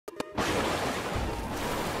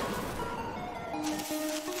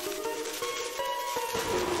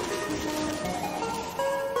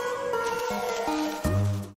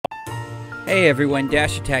Hey everyone,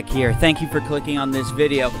 Dash Attack here. Thank you for clicking on this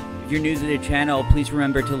video. If you're new to the channel, please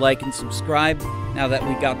remember to like and subscribe. Now that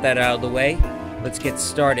we got that out of the way, let's get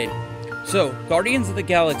started. So, Guardians of the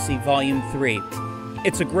Galaxy Volume 3.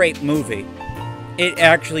 It's a great movie. It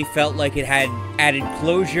actually felt like it had added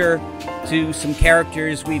closure to some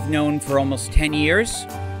characters we've known for almost 10 years.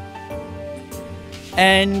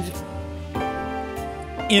 And,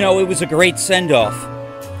 you know, it was a great send-off.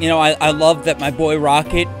 You know, I love that my boy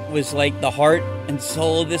Rocket was like the heart and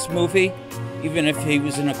soul of this movie, even if he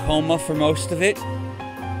was in a coma for most of it.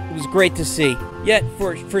 It was great to see. Yet,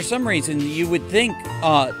 for some reason, you would think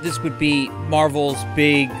this would be Marvel's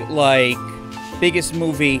biggest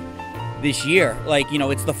movie this year. Like, you know,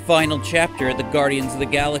 it's the final chapter of the Guardians of the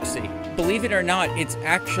Galaxy. Believe it or not, it's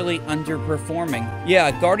actually underperforming. Yeah,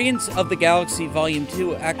 Guardians of the Galaxy Volume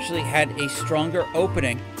 2 actually had a stronger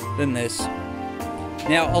opening than this.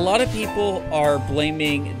 Now, a lot of people are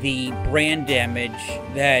blaming the brand damage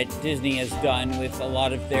that Disney has done with a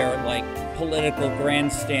lot of their, like, political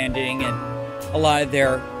grandstanding and a lot of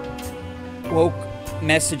their woke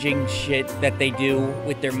messaging shit that they do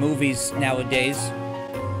with their movies nowadays.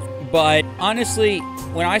 But honestly,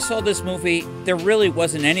 when I saw this movie, there really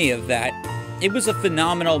wasn't any of that. It was a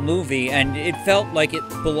phenomenal movie, and it felt like it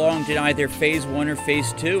belonged in either Phase 1 or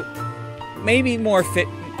Phase 2. Maybe more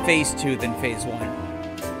Phase 2 than Phase 1.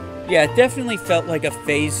 Yeah, it definitely felt like a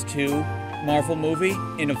Phase 2 Marvel movie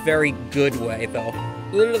in a very good way, though.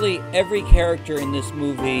 Literally every character in this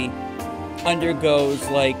movie undergoes,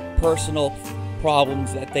 like, personal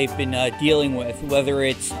problems that they've been dealing with, whether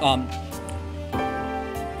it's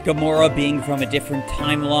Gamora being from a different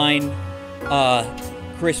timeline,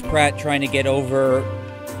 Chris Pratt trying to get over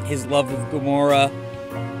his love of Gamora,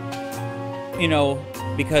 you know,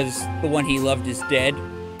 because the one he loved is dead.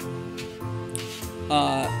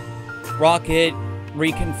 Rocket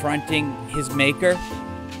reconfronting his maker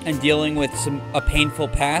and dealing with a painful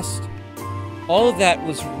past. All of that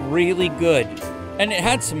was really good, and it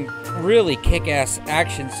had some really kick-ass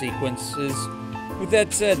action sequences. With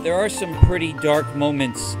that said, there are some pretty dark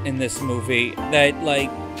moments in this movie that,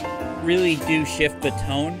 like, really do shift the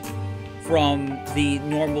tone from the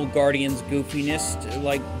normal Guardians goofiness to,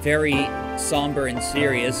 like, very somber and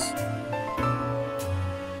serious.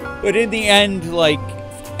 But in the end, like,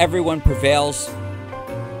 everyone prevails.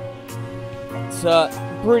 It's a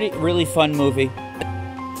really fun movie.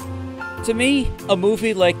 To me, a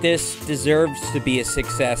movie like this deserves to be a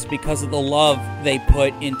success because of the love they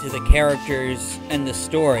put into the characters and the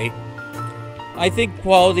story. I think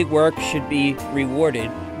quality work should be rewarded,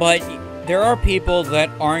 but there are people that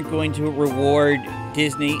aren't going to reward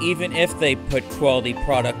Disney even if they put quality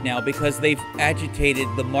product now because they've agitated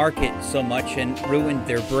the market so much and ruined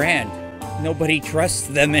their brand. Nobody trusts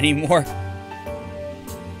them anymore.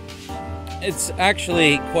 It's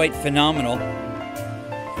actually quite phenomenal.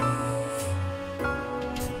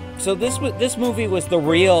 So this movie was the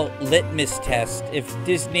real litmus test if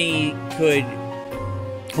Disney could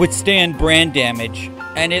withstand brand damage,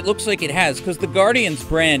 and it looks like it has, because the Guardians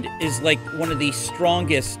brand is like one of the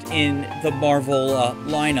strongest in the Marvel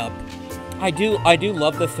lineup. I do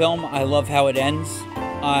love the film. I love how it ends.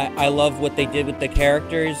 I love what they did with the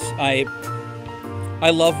characters. I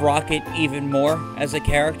love Rocket even more as a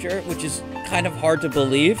character, which is kind of hard to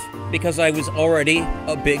believe because I was already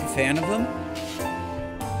a big fan of him.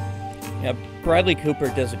 Yeah, Bradley Cooper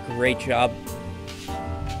does a great job.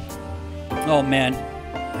 Oh man.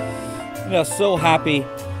 Yeah, so happy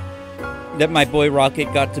that my boy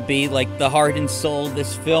Rocket got to be like the heart and soul of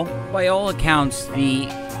this film. By all accounts, the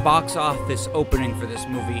box office opening for this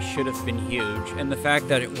movie should have been huge, and the fact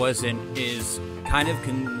that it wasn't is kind of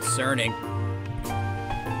concerning.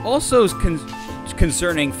 Also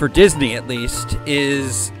concerning, for Disney at least,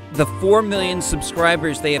 is the 4 million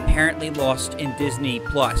subscribers they apparently lost in Disney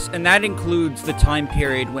Plus, and that includes the time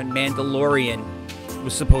period when Mandalorian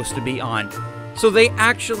was supposed to be on. So they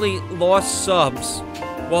actually lost subs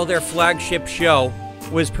while their flagship show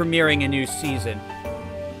was premiering a new season.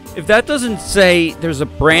 If that doesn't say there's a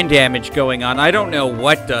brand damage going on, I don't know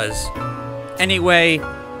what does. Anyway,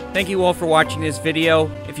 thank you all for watching this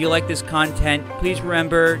video. If you like this content, please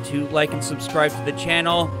remember to like and subscribe to the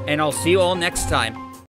channel, and I'll see you all next time.